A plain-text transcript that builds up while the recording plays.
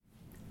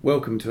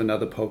Welcome to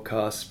another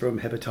podcast from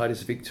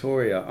Hepatitis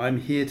Victoria. I'm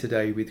here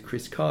today with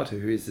Chris Carter,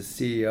 who is the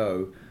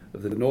CEO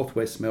of the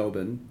Northwest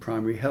Melbourne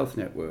Primary Health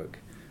Network.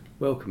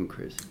 Welcome,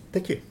 Chris.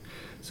 Thank you.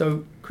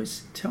 So,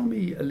 Chris, tell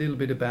me a little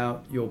bit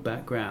about your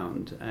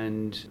background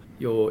and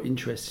your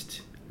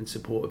interest and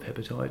support of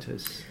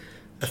hepatitis.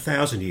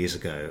 1,000 years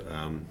ago,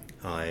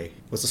 I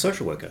was a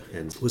social worker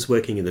and was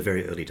working in the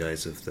very early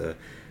days of the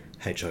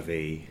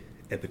HIV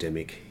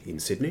epidemic in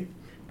Sydney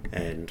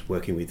and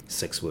working with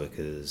sex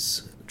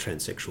workers,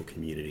 transsexual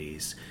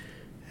communities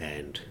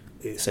and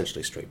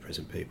essentially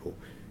street-present people.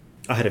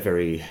 I had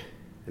and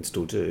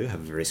still do, have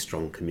a very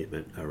strong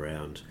commitment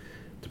around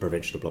the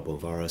prevention of bloodborne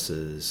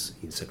viruses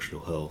in sexual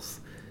health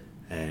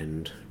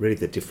and really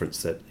the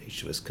difference that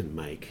each of us can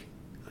make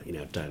in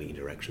our daily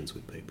interactions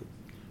with people.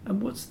 And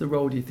what's the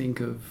role, do you think,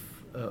 of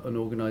an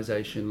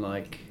organisation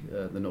like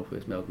the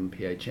Northwest Melbourne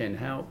PHN?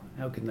 How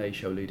can they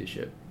show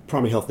leadership?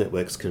 Primary health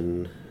networks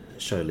can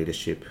show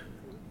leadership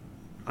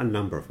a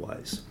number of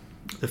ways.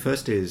 The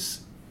first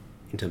is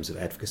in terms of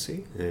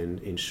advocacy and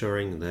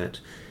ensuring that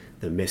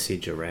the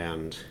message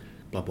around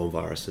bloodborne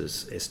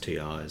viruses,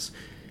 STIs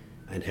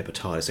and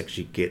hepatitis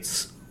actually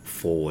gets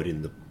forward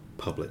in the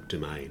public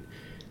domain.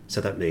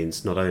 So that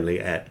means not only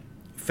at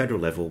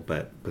federal level,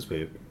 but because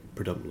we're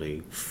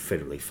predominantly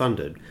federally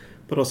funded,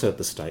 but also at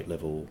the state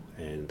level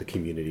and the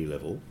community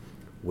level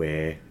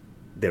where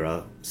there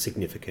are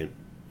significant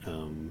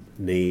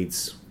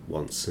needs,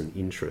 wants and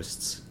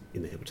interests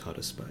in the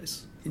hepatitis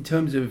space. In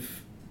terms of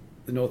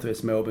the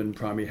Northwest Melbourne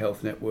Primary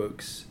Health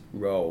Network's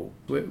role,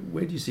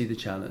 where do you see the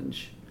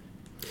challenge?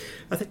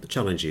 I think the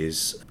challenge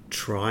is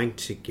trying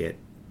to get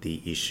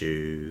the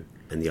issue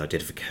and the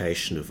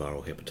identification of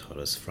viral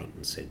hepatitis front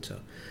and centre.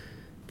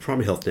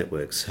 Primary health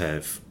networks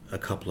have a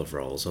couple of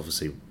roles,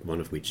 obviously one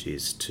of which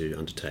is to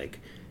undertake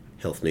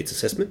health needs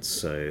assessments,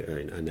 so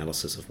an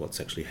analysis of what's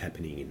actually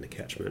happening in the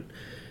catchment.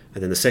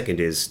 And then the second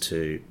is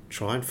to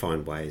try and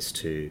find ways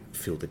to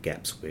fill the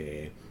gaps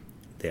where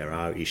there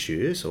are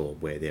issues or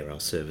where there are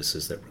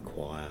services that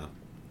require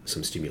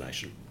some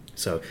stimulation.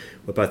 So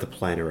we're both a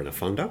planner and a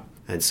funder.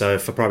 And so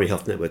for primary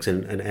health networks,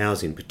 and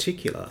ours in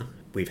particular,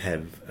 we've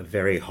had a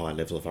very high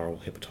level of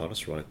viral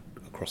hepatitis right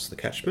across the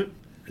catchment,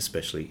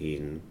 especially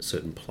in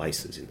certain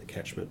places in the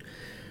catchment.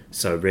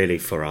 So really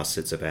for us,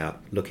 it's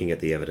about looking at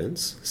the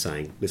evidence,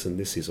 saying, listen,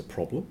 this is a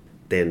problem,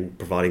 then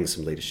providing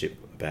some leadership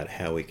about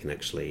how we can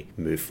actually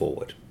move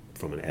forward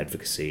from an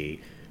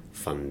advocacy,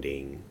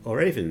 funding,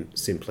 or even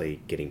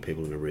simply getting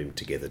people in a room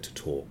together to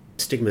talk.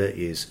 Stigma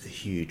is a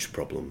huge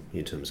problem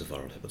in terms of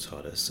viral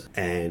hepatitis,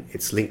 and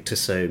it's linked to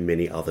so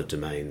many other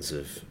domains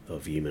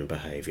of human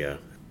behaviour.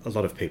 A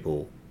lot of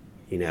people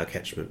in our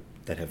catchment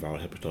that have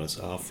viral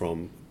hepatitis are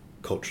from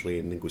culturally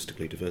and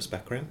linguistically diverse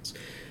backgrounds.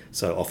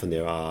 So often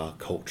there are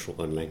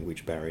cultural and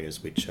language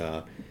barriers which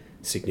are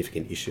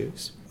significant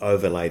issues.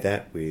 Overlay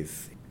that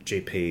with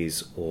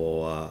GPs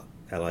or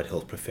allied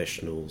health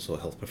professionals or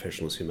health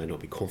professionals who may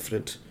not be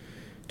confident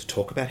to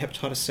talk about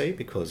hepatitis C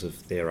because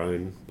of their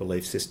own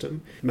belief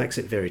system. It makes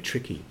it very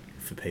tricky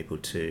for people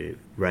to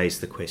raise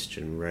the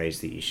question, raise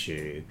the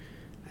issue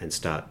and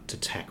start to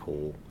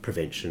tackle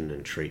prevention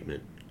and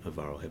treatment of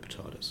viral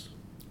hepatitis.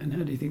 And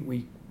how do you think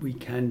we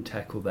can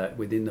tackle that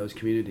within those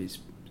communities?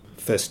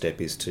 First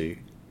step is to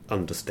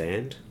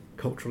understand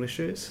cultural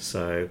issues,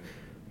 so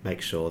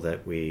make sure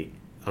that we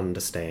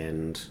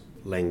understand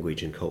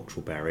language and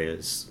cultural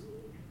barriers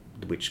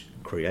which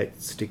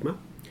create stigma.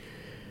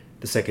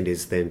 The second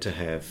is then to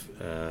have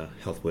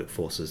health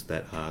workforces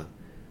that are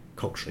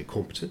culturally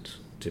competent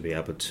to be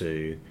able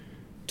to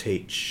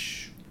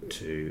teach,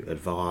 to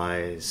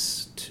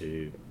advise,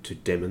 to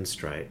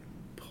demonstrate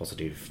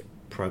positive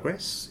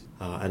progress.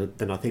 And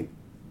then I think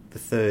the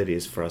third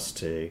is for us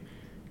to,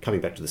 coming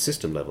back to the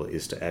system level,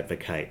 is to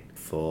advocate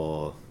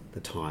for the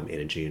time,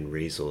 energy and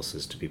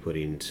resources to be put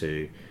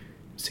into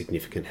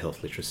significant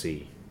health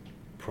literacy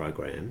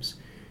programs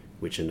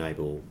which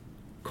enable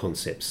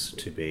concepts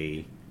to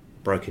be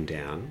broken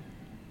down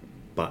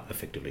but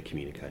effectively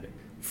communicated.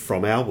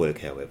 From our work,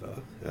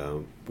 however,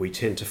 we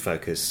tend to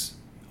focus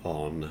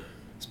on, I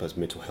suppose,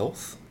 mental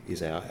health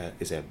is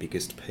our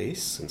biggest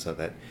piece, and so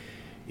that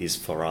is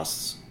for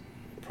us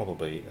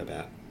probably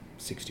about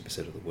 60%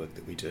 of the work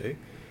that we do.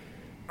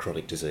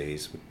 Chronic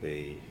disease would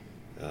be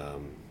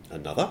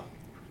another,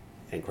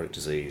 and chronic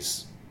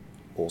disease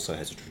also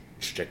has a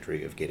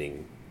trajectory of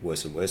getting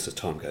worse and worse as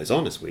time goes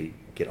on, as we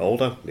get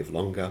older, live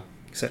longer,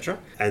 etc.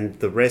 And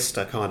the rest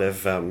are kind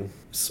of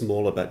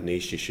smaller but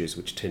niche issues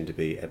which tend to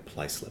be at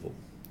place level.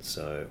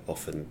 So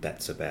often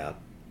that's about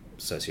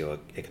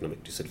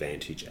socioeconomic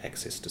disadvantage,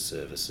 access to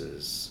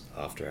services,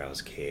 after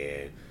hours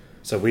care.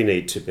 So we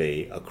need to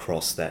be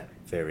across that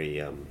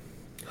very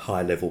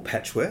high level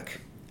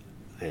patchwork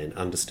and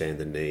understand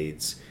the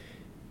needs,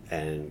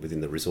 and within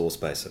the resource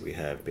base that we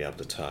have, be able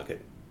to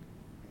target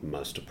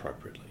most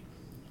appropriately.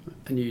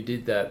 And you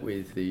did that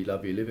with the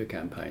Love Your Liver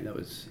campaign. That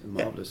was a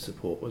marvellous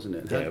support, wasn't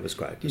it? Yeah, it was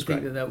great. Do you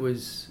think that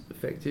was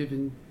effective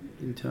in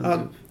terms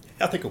of...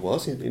 I think it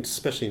was,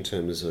 especially in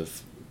terms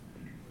of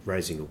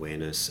raising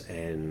awareness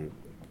and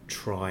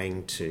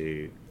trying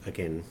to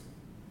again,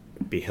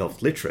 be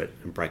health literate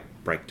and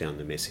break down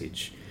the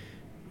message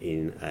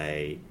in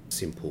a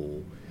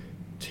simple,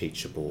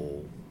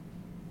 teachable,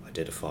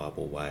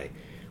 identifiable way.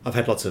 I've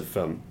had lots of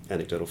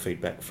anecdotal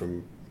feedback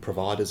from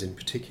providers in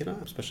particular,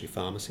 especially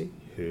pharmacy,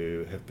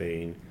 who have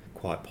been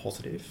quite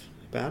positive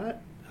about it.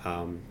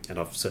 And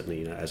I've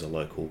certainly, as a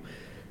local,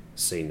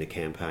 seen the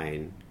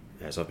campaign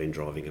as I've been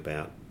driving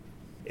about.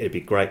 It'd be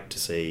great to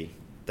see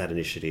that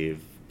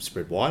initiative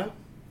spread wider,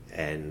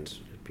 and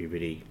it'd be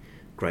really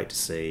great to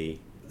see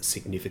a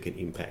significant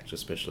impact,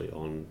 especially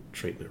on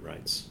treatment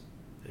rates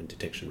and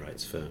detection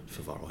rates for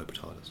viral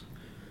hepatitis.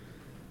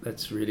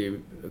 That's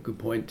really a good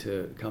point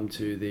to come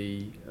to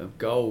the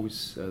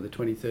goals, the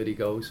 2030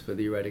 goals for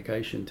the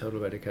total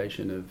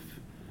eradication of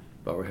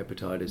viral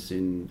hepatitis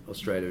in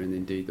Australia and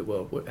indeed the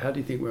world. How do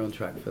you think we're on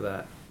track for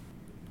that?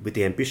 With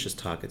the ambitious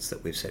targets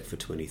that we've set for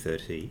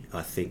 2030,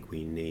 I think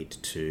we need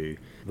to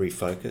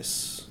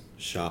refocus,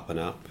 sharpen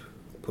up,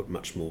 put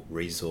much more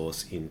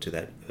resource into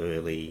that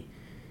early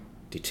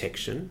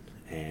detection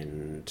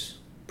and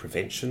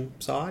prevention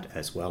side,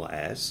 as well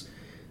as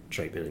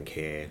treatment and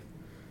care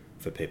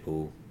for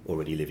people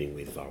already living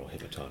with viral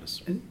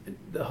hepatitis. And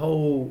the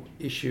whole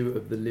issue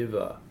of the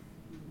liver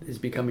is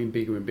becoming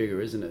bigger and bigger,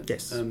 isn't it?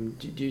 Yes.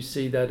 Do you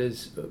see that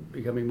as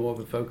becoming more of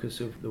a focus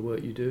of the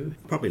work you do?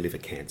 Probably liver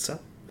cancer,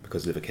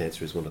 because liver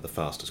cancer is one of the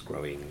fastest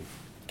growing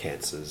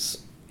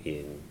cancers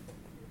in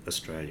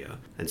Australia.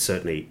 And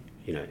certainly,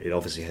 it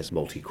obviously has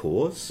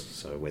multi-cause,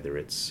 so whether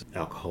it's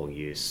alcohol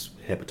use,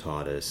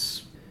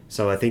 hepatitis.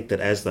 So I think that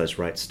as those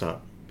rates start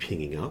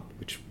pinging up,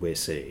 which we're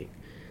seeing,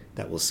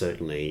 that will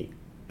certainly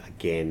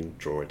again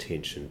draw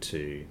attention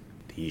to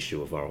the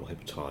issue of viral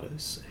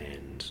hepatitis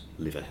and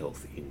liver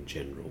health in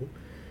general,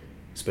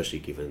 especially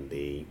given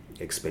the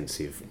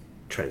expensive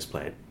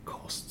transplant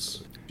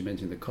costs. You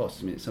mentioned the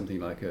costs. I mean, it's something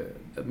like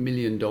 $1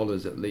 million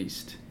at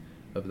least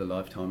over the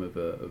lifetime of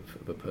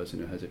a person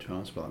who has a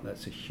transplant.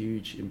 That's a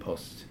huge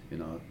impost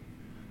in our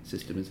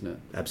system, isn't it?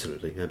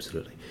 Absolutely.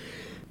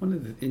 One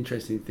of the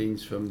interesting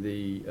things from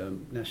the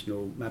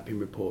national mapping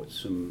reports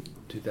from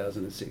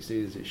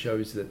 2016 is it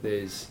shows that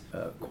there's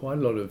quite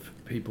a lot of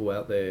people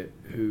out there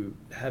who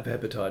have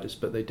hepatitis,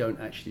 but they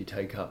don't actually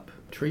take up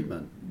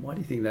treatment. Why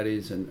do you think that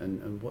is,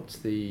 and what's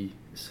the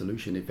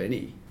solution, if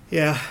any?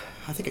 Yeah,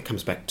 I think it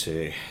comes back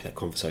to that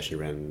conversation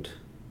around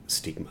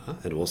stigma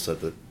and also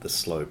the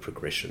slow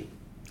progression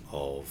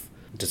of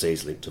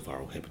disease linked to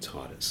viral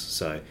hepatitis.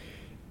 So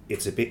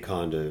it's a bit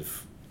kind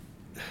of...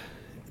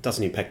 It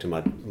doesn't impact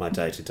my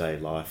day-to-day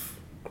life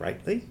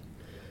greatly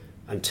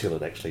until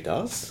it actually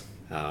does.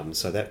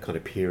 So that kind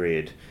of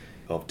period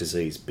of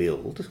disease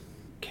build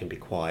can be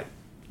quite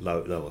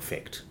low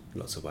effect in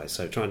lots of ways.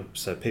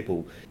 So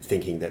people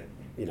thinking that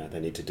they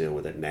need to deal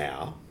with it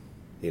now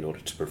in order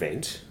to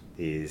prevent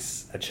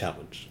is a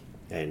challenge.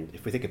 And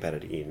if we think about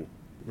it in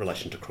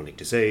relation to chronic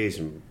disease,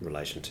 in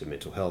relation to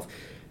mental health,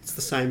 it's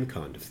the same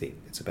kind of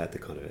thing. It's about the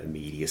kind of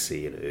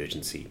immediacy and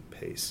urgency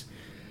piece.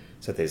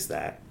 So there's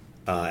that.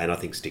 And I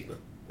think stigma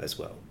as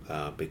well,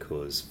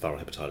 because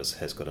viral hepatitis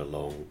has got a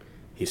long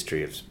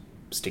history of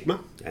stigma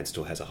and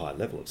still has a high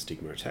level of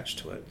stigma attached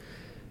to it.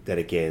 That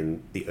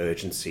again, the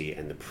urgency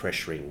and the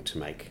pressuring to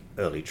make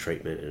early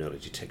treatment and early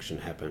detection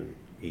happen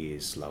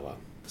is lower.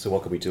 So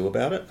what can we do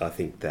about it? I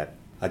think that,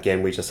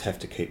 again, we just have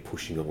to keep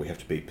pushing on. We have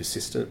to be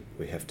persistent.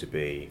 We have to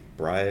be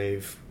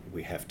brave.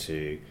 We have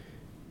to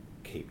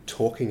keep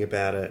talking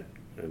about it.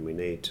 And we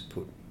need to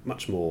put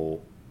much more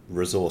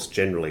resource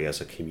generally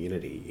as a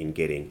community in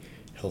getting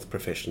health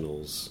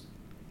professionals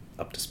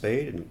up to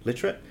speed and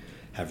literate,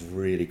 have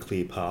really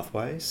clear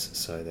pathways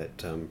so that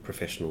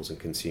professionals and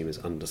consumers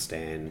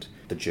understand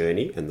the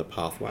journey and the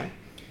pathway.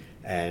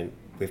 And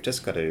we've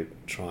just got to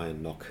try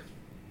and knock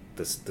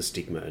the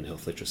stigma and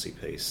health literacy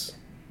piece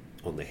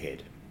on the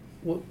head.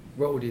 What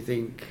role do you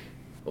think,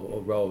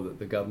 or role that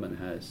the government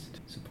has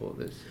to support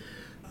this?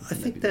 I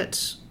think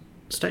that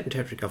state and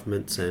territory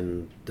governments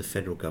and the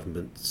federal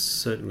government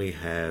certainly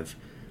have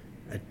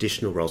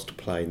additional roles to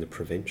play in the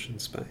prevention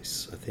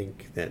space. I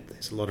think that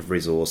there's a lot of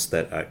resource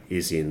that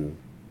is in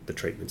the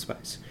treatment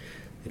space,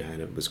 and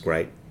it was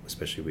great,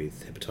 especially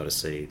with hepatitis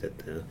C, that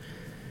the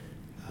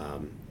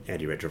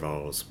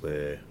antiretrovirals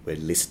were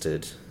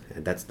listed,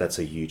 and that's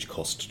a huge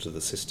cost to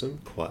the system,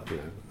 quite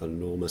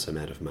enormous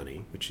amount of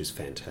money, which is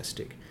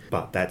fantastic.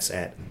 But that's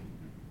at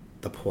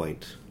the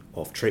point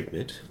of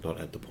treatment, not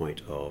at the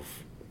point of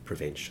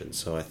prevention.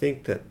 So I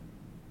think that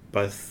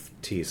both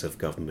tiers of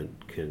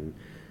government can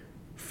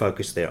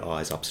focus their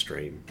eyes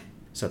upstream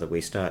so that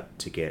we start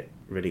to get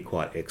really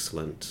quite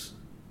excellent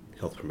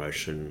health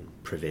promotion,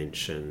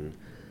 prevention,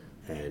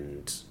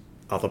 and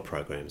other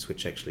programs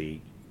which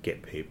actually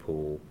get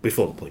people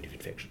before the point of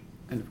infection.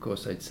 And of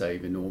course they'd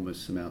save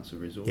enormous amounts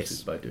of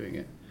resources by doing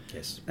it.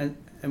 Yes. And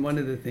one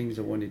of the things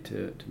I wanted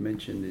to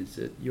mention is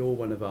that you're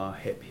one of our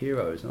HEP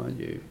heroes, aren't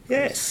you?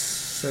 Yes.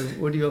 So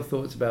what are your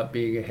thoughts about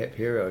being a HEP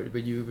hero?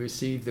 When you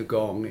received the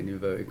gong, in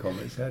inverted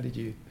commas, how did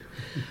you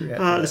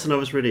react? Listen, I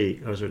was really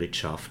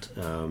chuffed,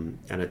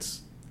 and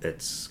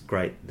it's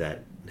great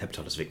that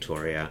Hepatitis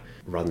Victoria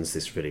runs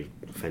this really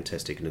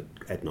fantastic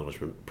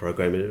acknowledgement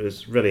program, and it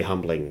was really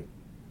humbling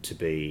to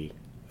be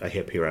a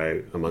HEP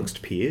hero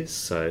amongst peers.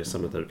 So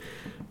some of the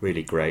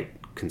really great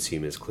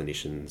consumers,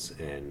 clinicians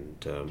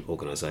and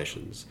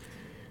organisations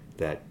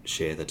that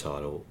share the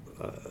title,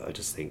 I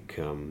just think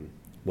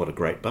what a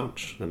great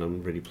bunch, and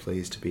I'm really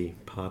pleased to be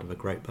part of a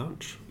great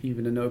bunch.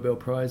 Even a Nobel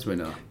Prize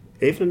winner.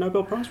 Even a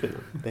Nobel Prize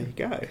winner. There you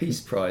go. Peace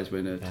Prize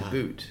winner to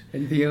boot.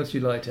 Anything else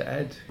you'd like to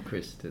add,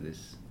 Chris, to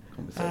this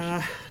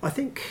conversation? I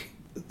think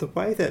the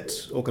way that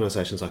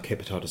organisations like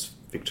Hepatitis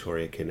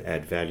Victoria can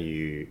add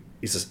value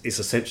is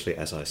essentially,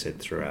 as I said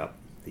throughout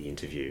the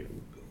interview,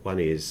 one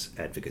is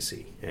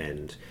advocacy,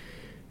 and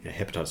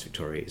Hepatitis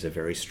Victoria is a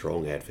very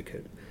strong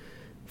advocate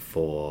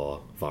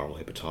for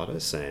viral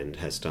hepatitis and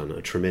has done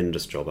a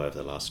tremendous job over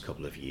the last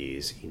couple of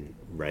years in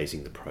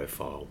raising the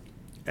profile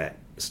at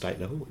the state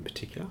level in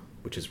particular,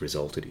 which has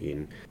resulted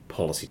in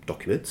policy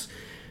documents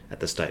at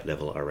the state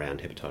level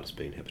around hepatitis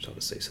B and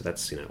hepatitis C. So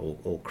that's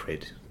all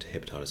cred to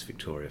Hepatitis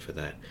Victoria for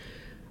that.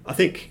 I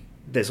think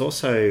there's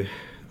also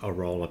a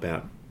role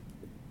about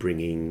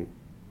bringing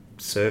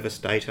service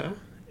data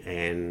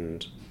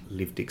and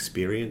lived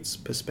experience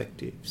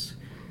perspectives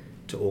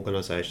to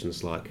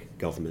organisations like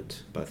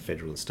government, both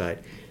federal and state,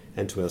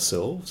 and to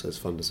ourselves as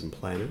funders and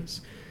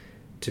planners,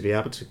 to be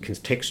able to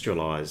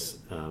contextualise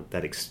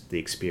the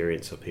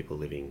experience of people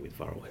living with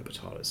viral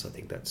hepatitis. I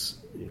think that's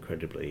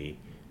incredibly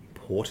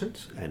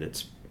important, and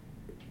it's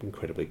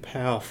incredibly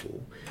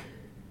powerful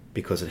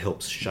because it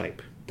helps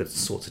shape the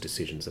sorts of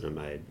decisions that are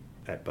made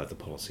at both the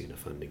policy and a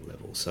funding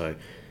level. So,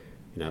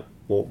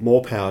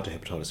 more power to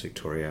Hepatitis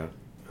Victoria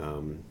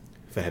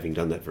for having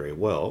done that very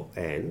well,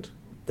 and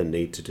the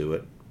need to do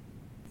it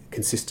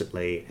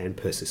consistently and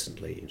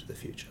persistently into the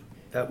future.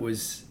 That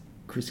was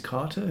Chris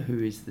Carter, who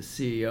is the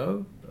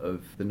CEO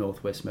of the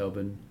North West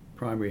Melbourne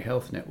Primary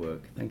Health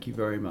Network. Thank you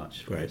very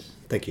much. Great. Chris.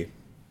 Thank you.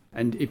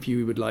 And if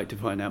you would like to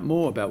find out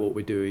more about what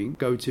we're doing,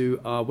 go to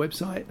our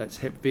website. That's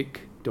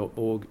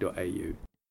hepvic.org.au.